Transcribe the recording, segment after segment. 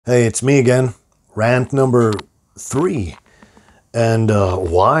Hey, it's me again, rant number 3. And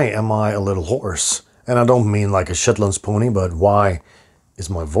why am I a little hoarse? And I don't mean like a Shetland pony, but why is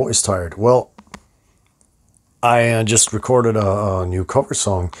my voice tired? Well, I just recorded a new cover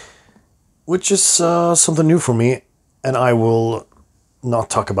song, which is something new for me, and I will not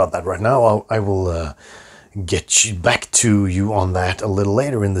talk about that right now. I will get back to you on that a little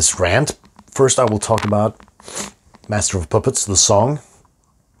later in this rant. First, I will talk about Master of Puppets, the song,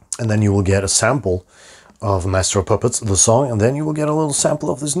 and then you will get a sample of Master of Puppets, the song, and then you will get a little sample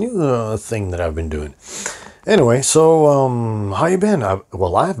of this new thing that I've been doing. Anyway, so how you been?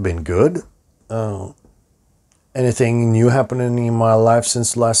 Well, I've been good. Anything new happening in my life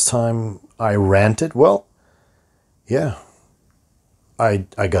since last time I ranted? Well, yeah, I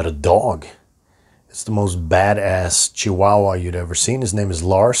got a dog. It's the most badass Chihuahua you'd ever seen. His name is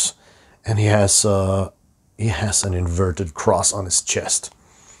Lars, and he has an inverted cross on his chest.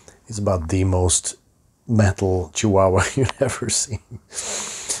 He's about the most metal Chihuahua you've ever seen.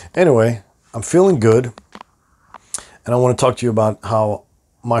 Anyway, I'm feeling good, and I want to talk to you about how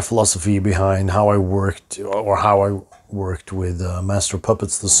my philosophy behind how I worked with Master of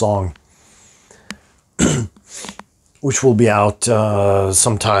Puppets, the song, which will be out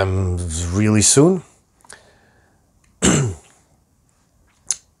sometime really soon. The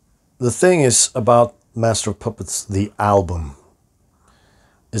thing is about Master of Puppets, the album,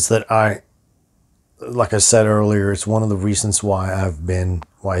 is that like I said earlier, it's one of the reasons why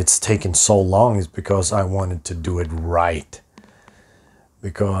it's taken so long is because I wanted to do it right.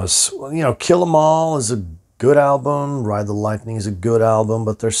 Because, well, Kill 'Em All is a good album, Ride the Lightning is a good album,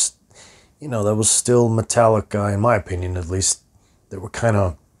 but there was still Metallica, in my opinion at least, they were kind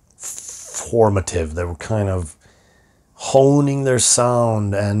of formative. They were kind of honing their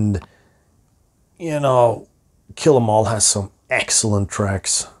sound, and, Kill 'Em All has some excellent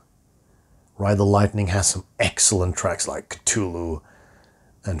tracks. Ride the Lightning has some excellent tracks like Cthulhu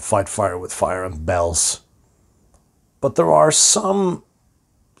and Fight Fire with Fire and Bells. But there are some,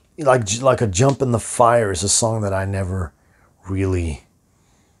 like A Jump in the Fire is a song that I never really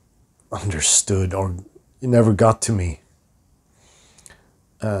understood, or it never got to me.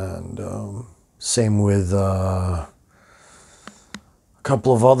 And same with a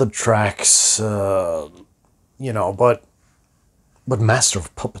couple of other tracks, but Master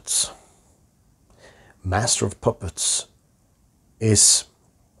of Puppets is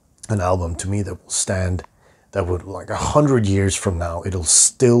an album to me that will stand, that would, like 100 years from now, it'll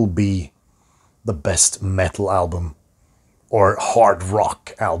still be the best metal album or hard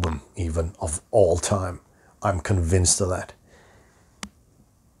rock album even of all time. I'm convinced of that.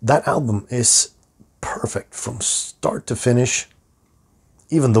 That album is perfect from start to finish.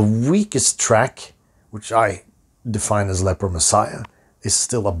 Even the weakest track, which I define as Leper Messiah, is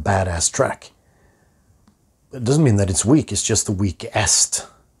still a badass track. It doesn't mean that it's weak, it's just the weakest.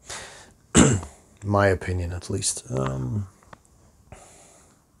 My opinion, at least.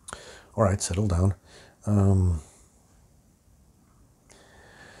 Alright, settle down.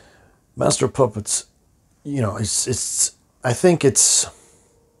 Master of Puppets, it's I think it's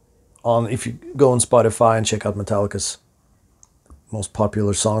on, if you go on Spotify and check out Metallica's most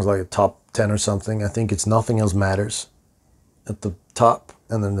popular songs, like a top 10 or something, I think it's Nothing Else Matters at the top,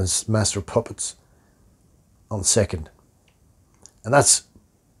 and then there's Master of Puppets on second. And those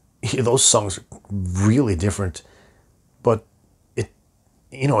songs are really different, but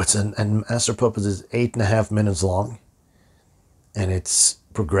and Master of Puppets is 8.5 minutes long, and it's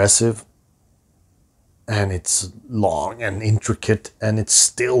progressive, and it's long and intricate, and it's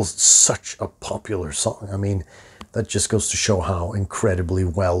still such a popular song. I mean, that just goes to show how incredibly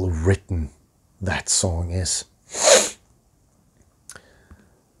well written that song is.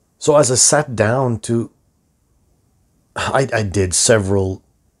 So as I sat down I did several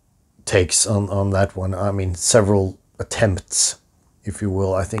takes on that one. I mean, several attempts, if you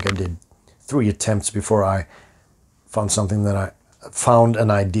will. I think I did 3 attempts before I found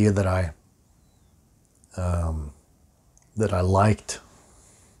an idea that I liked.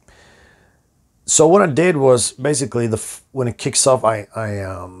 So what I did was basically when it kicks off,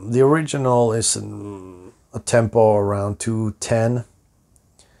 the original is a tempo around 210,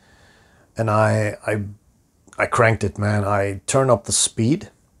 and I cranked it, man. I turned up the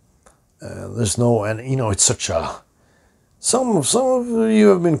speed. It's such a. Some of you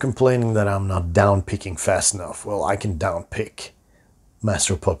have been complaining that I'm not down picking fast enough. Well, I can down pick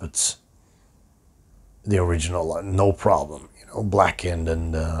Master of Puppets, the original, no problem. Blackened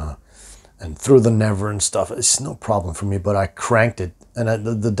and Through the Never and stuff. It's no problem for me, but I cranked it, and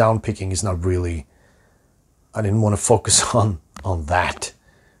the down picking is not really. I didn't want to focus on that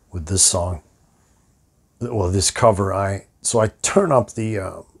with this song. Well, this cover. I turn up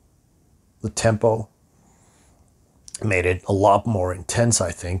the tempo, made it a lot more intense,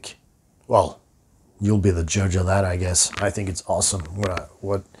 I think. Well, you'll be the judge of that, I guess. I think it's awesome.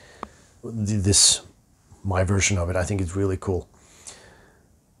 My version of it, I think it's really cool.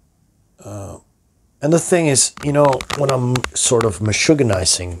 And the thing is, you know, when I'm sort of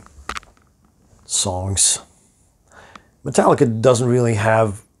Meshuggahizing songs, Metallica doesn't really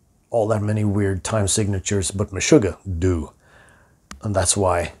have all that many weird time signatures, but Meshuggah do. And that's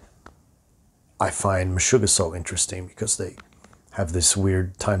why I find Meshuggah so interesting, because they have this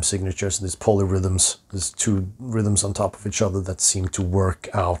weird time signatures, these polyrhythms, these two rhythms on top of each other that seem to work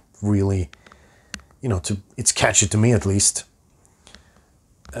out really, you know, it's catchy to me at least.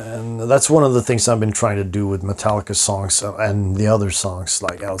 And that's one of the things I've been trying to do with Metallica songs and the other songs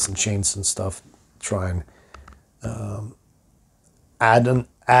like Alice in Chains and stuff. Try and add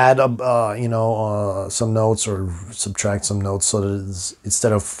some notes or subtract some notes, so that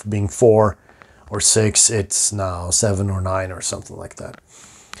instead of being 4 or 6, it's now 7 or 9 or something like that.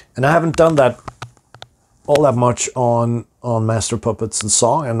 And I haven't done that all that much on Master Puppets the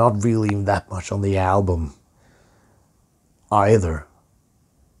song, and not really that much on the album either.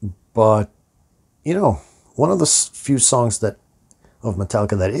 But, you know, one of the few songs of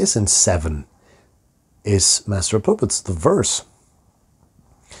Metallica that is in 7 is Master of Puppets, the verse.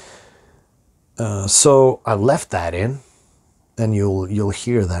 So I left that in, and you'll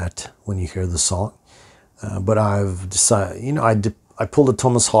hear that when you hear the song. But I've decided, you know, I pulled a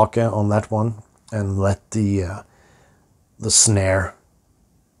Thomas Hake on that one and let the snare,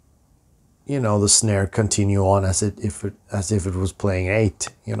 you know, the snare continue on as if it was playing 8,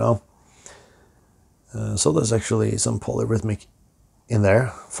 you know. So there's actually some polyrhythmic in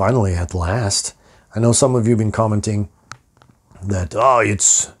there, finally, at last. I know some of you have been commenting that, oh,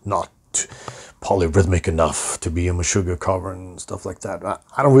 it's not polyrhythmic enough to be a Meshuggah cover and stuff like that.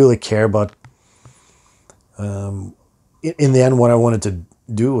 I don't really care, but in the end, what I wanted to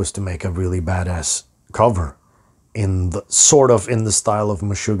do was to make a really badass cover in the style of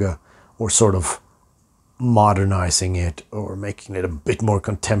Meshuggah, or sort of modernizing it or making it a bit more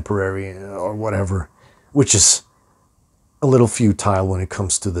contemporary or whatever, which is a little futile when it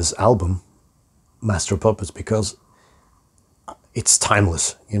comes to this album, Master of Puppets, because it's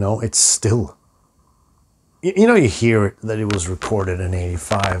timeless, you know. It's still, you know, you hear it that it was recorded in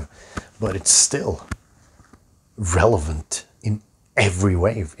 85, but it's still relevant in every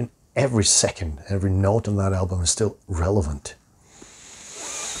wave, in every second. Every note on that album is still relevant.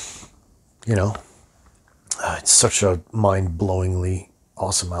 You know, it's such a mind-blowingly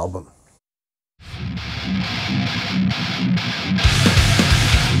awesome album.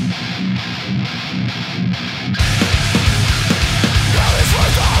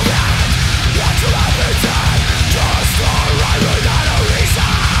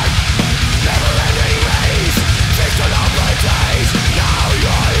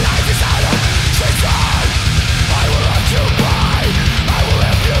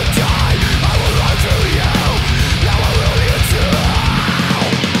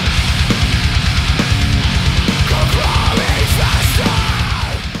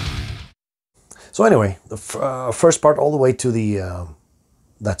 So anyway, the first part all the way to the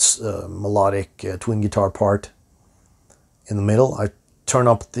melodic twin guitar part in the middle. I turn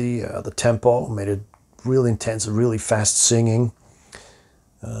up the tempo, made it really intense, really fast singing.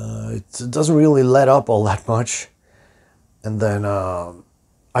 It doesn't really let up all that much. And then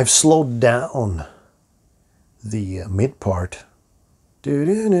I've slowed down the mid part.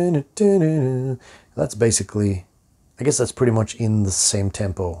 That's basically, I guess that's pretty much in the same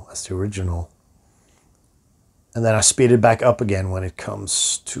tempo as the original. And then I speed it back up again when it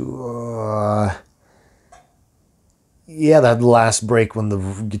comes to, that last break when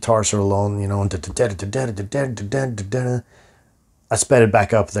the guitars are alone, you know, I sped it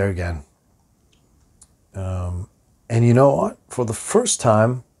back up there again. And you know what? For the first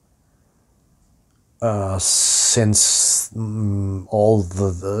time, since all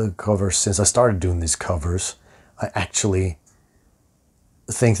the covers, since I started doing these covers, I actually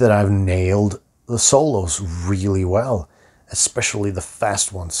think that I've nailed the solos really well, especially the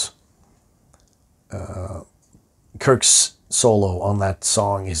fast ones. Kirk's solo on that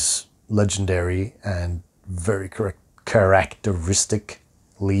song is legendary and very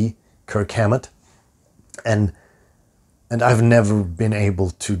characteristically Kirk Hammett, and I've never been able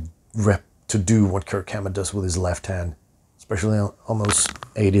to do what Kirk Hammett does with his left hand, especially on those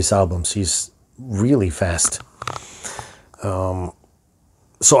 80s albums. He's really fast. So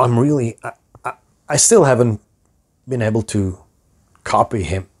I'm really, I still haven't been able to copy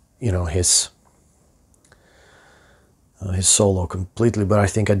him you know, his solo completely, but I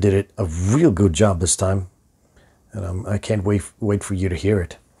think I did it a real good job this time, and I can't wait for you to hear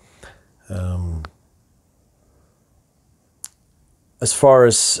it. As far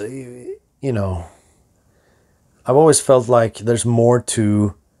as, you know, I've always felt like there's more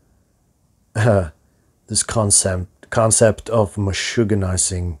to this concept of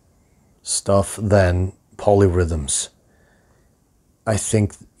mashuganizing stuff than polyrhythms. I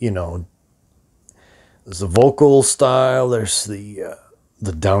think, you know, there's the vocal style, there's the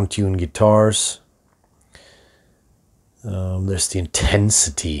down-tuned guitars, there's the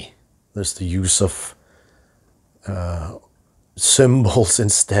intensity, there's the use of cymbals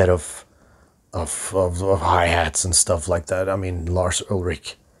instead of hi-hats and stuff like that. I mean, Lars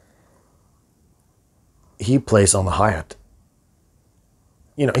Ulrich, he plays on the hi-hat.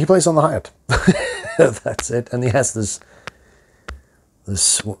 You know, he plays on the hi-hat. That's it. And he has this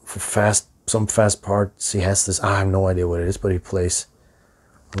some fast parts. He has this, I have no idea what it is, but he plays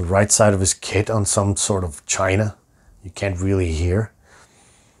on the right side of his kit on some sort of china. You can't really hear.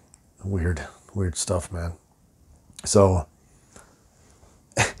 Weird stuff, man. So,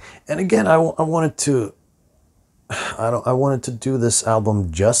 and again, I wanted to do this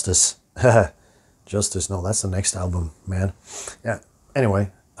album justice. Justice, no, that's the next album, man. Yeah,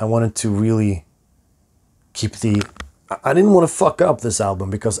 anyway, I wanted to really keep I didn't want to fuck up this album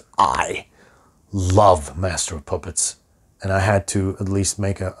because I love Master of Puppets, and I had to at least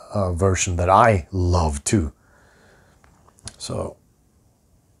make a version that I love too. So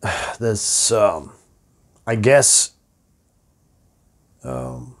this, I guess,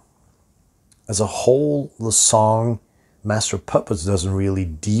 as a whole, the song Master of Puppets doesn't really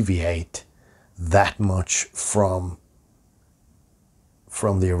deviate that much from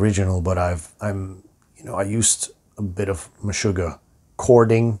the original, but I used a bit of Meshuggah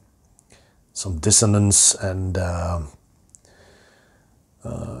chording, some dissonance, and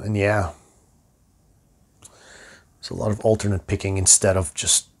yeah, it's a lot of alternate picking instead of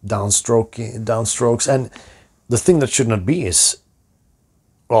just downstrokes. And the thing that should not be is,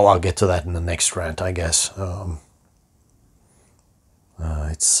 well, I'll get to that in the next rant, I guess.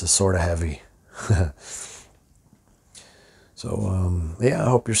 It's sort of heavy. So yeah, I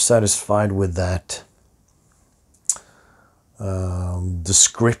hope you're satisfied with that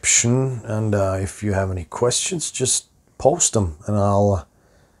description, and if you have any questions, just post them and I'll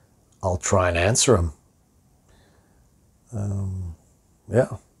try and answer them.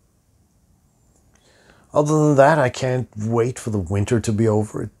 Yeah, other than that, I can't wait for the winter to be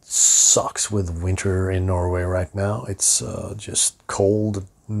over. It sucks with winter in Norway right now. It's just cold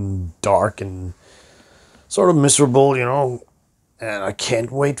and dark and sort of miserable, you know, and I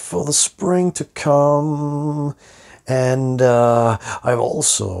can't wait for the spring to come. And I've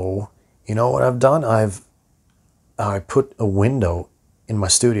also, you know what I've done? I put a window in my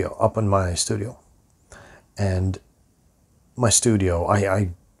studio, up in my studio. And my studio,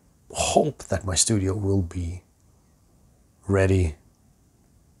 I hope that my studio will be ready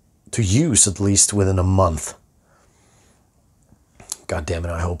to use at least within a month. God damn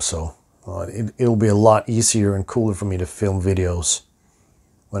it, I hope so. It'll be a lot easier and cooler for me to film videos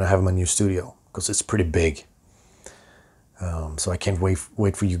when I have my new studio, because it's pretty big. So I can't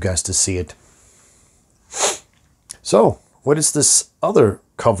wait for you guys to see it. So, what is this other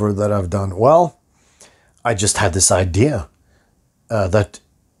cover that I've done? Well, I just had this idea that,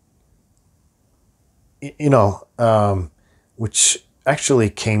 you know, which actually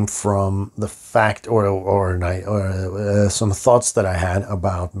came from the fact or some thoughts that I had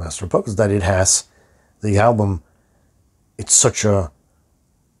about Master of Puppets, that it has the album. It's such a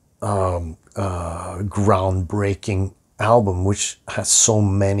groundbreaking album, which has so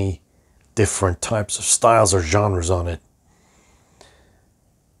many different types of styles or genres on it.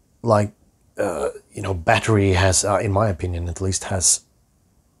 Like, you know, Battery has, in my opinion at least, has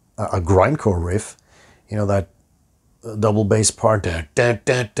a grindcore riff. You know, that double bass part. Put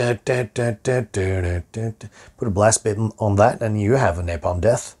a blast bit on that and you have a Napalm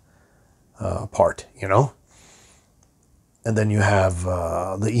Death part, you know. And then you have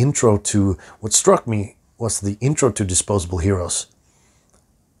the intro to, what struck me was the intro to Disposable Heroes.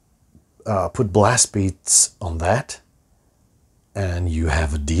 Put blast beats on that and you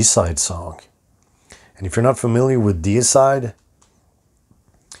have a Deicide song. And if you're not familiar with Deicide,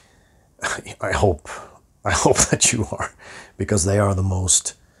 I hope that you are, because they are the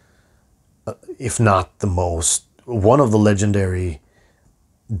most, if not the most, one of the legendary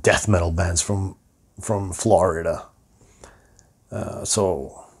death metal bands from Florida.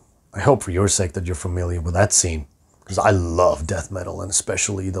 So I hope for your sake that you're familiar with that scene, because I love death metal, and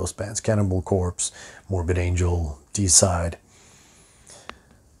especially those bands, Cannibal Corpse, Morbid Angel, Deicide.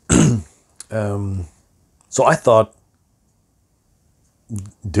 So I thought,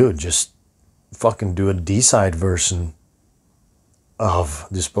 dude, just fucking do a Deicide version of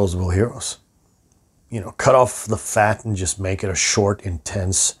Disposable Heroes. You know, cut off the fat and just make it a short,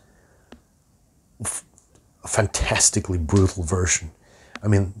 intense, fantastically brutal version. I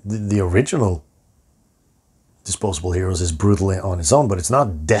mean, the original Disposable Heroes is brutal on its own, but it's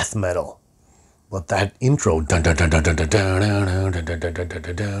not death metal. But that intro,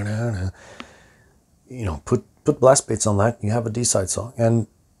 you know, put blast beats on that, you have a Deicide song. And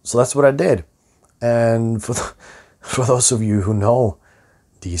so that's what I did. And for those of you who know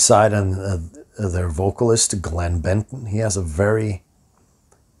Deicide and their vocalist Glenn Benton, he has a very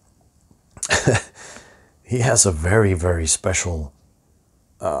very special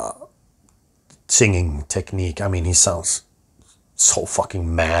singing technique. I mean, he sounds so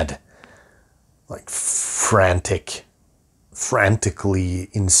fucking mad, like frantically,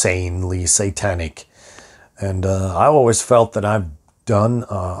 insanely satanic. And I've always felt that I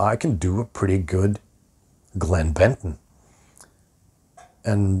can do a pretty good Glenn Benton.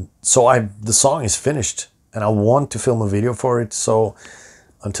 And so the song is finished, and I want to film a video for it. So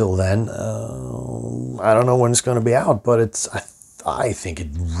until then, I don't know when it's going to be out, but I think it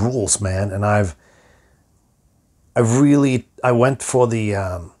rules, man. And I went for the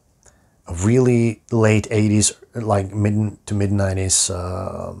really late 80s, like mid to mid 90s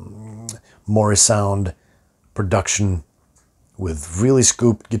Morris sound production with really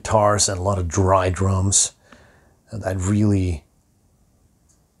scooped guitars and a lot of dry drums. And that really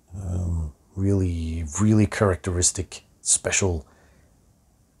characteristic, special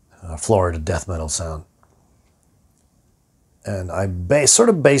Florida death metal sound. And I sort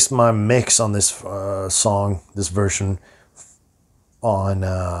of based my mix on this song, this version, on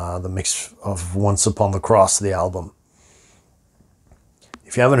the mix of Once Upon the Cross, the album.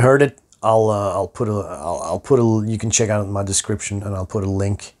 If you haven't heard it, I'll put a you can check out in my description, and I'll put a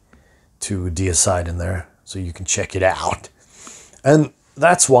link to Deicide in there so you can check it out. And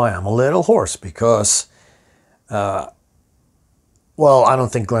that's why I'm a little hoarse, because well, I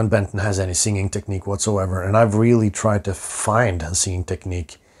don't think Glenn Benton has any singing technique whatsoever, and I've really tried to find a singing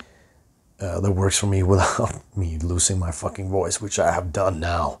technique that works for me without me losing my fucking voice, which I have done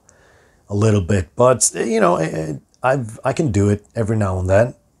now a little bit. But you know, I can do it every now and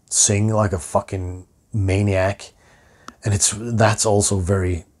then, sing like a fucking maniac, and that's also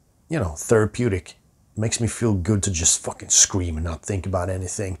very, you know, therapeutic. It makes me feel good to just fucking scream and not think about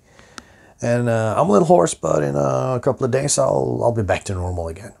anything. And I'm a little hoarse, but in a couple of days I'll be back to normal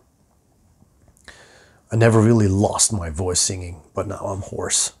again. I never really lost my voice singing, but now I'm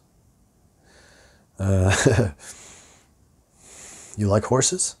hoarse. You like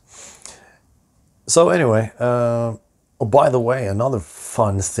horses? So anyway, oh, by the way, another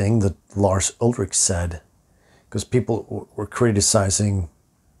fun thing that Lars Ulrich said, because people were criticizing,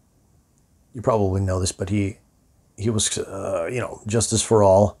 you probably know this, but he was, you know, Justice for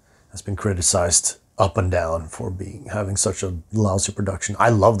All has been criticized up and down for having such a lousy production. I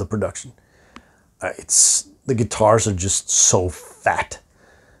love the production. The guitars are just so fat,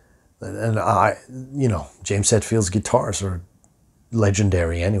 and you know, James Hetfield's guitars are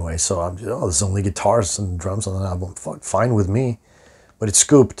legendary anyway. So there's only guitars and drums on an album. Fine with me, but it's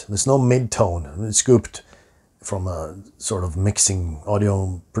scooped. There's no mid-tone. It's scooped from a sort of mixing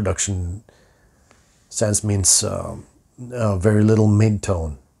audio production sense, means very little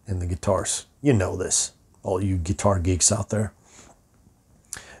mid-tone in the guitars. You know this, all you guitar geeks out there.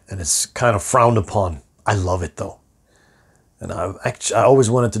 And it's kind of frowned upon. I love it though. And I always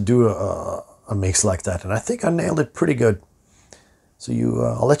wanted to do a mix like that, and I think I nailed it pretty good. So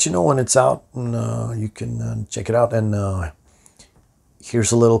I'll let you know when it's out, and you can check it out. And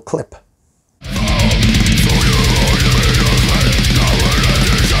here's a little clip.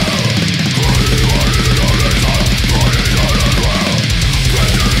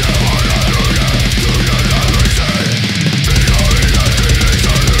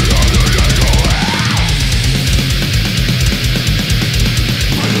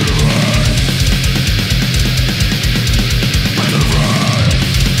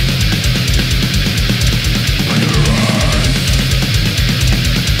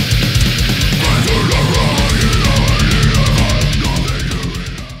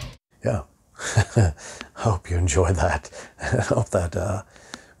 I hope you enjoyed that. I hope that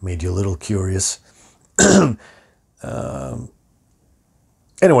made you a little curious.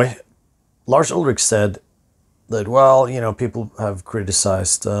 Anyway, Lars Ulrich said that, well, you know, people have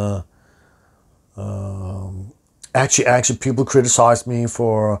criticized Actually, people criticized me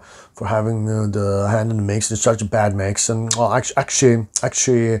for having the hand in the mix. It's such a bad mix, and well, actually,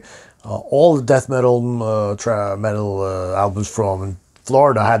 all the death metal metal albums from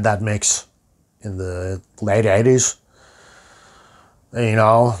Florida had that mix in the late '80s. You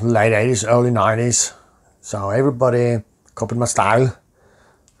know, late '80s, early '90s. So everybody copied my style.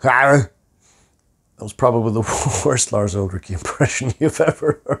 That was probably the worst Lars Ulrich impression you've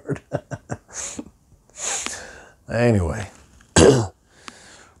ever heard. Anyway,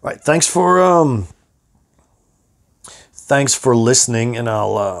 right. Thanks for listening, and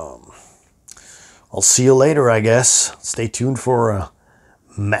I'll see you later, I guess. Stay tuned for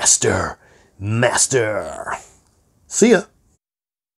Master. See ya.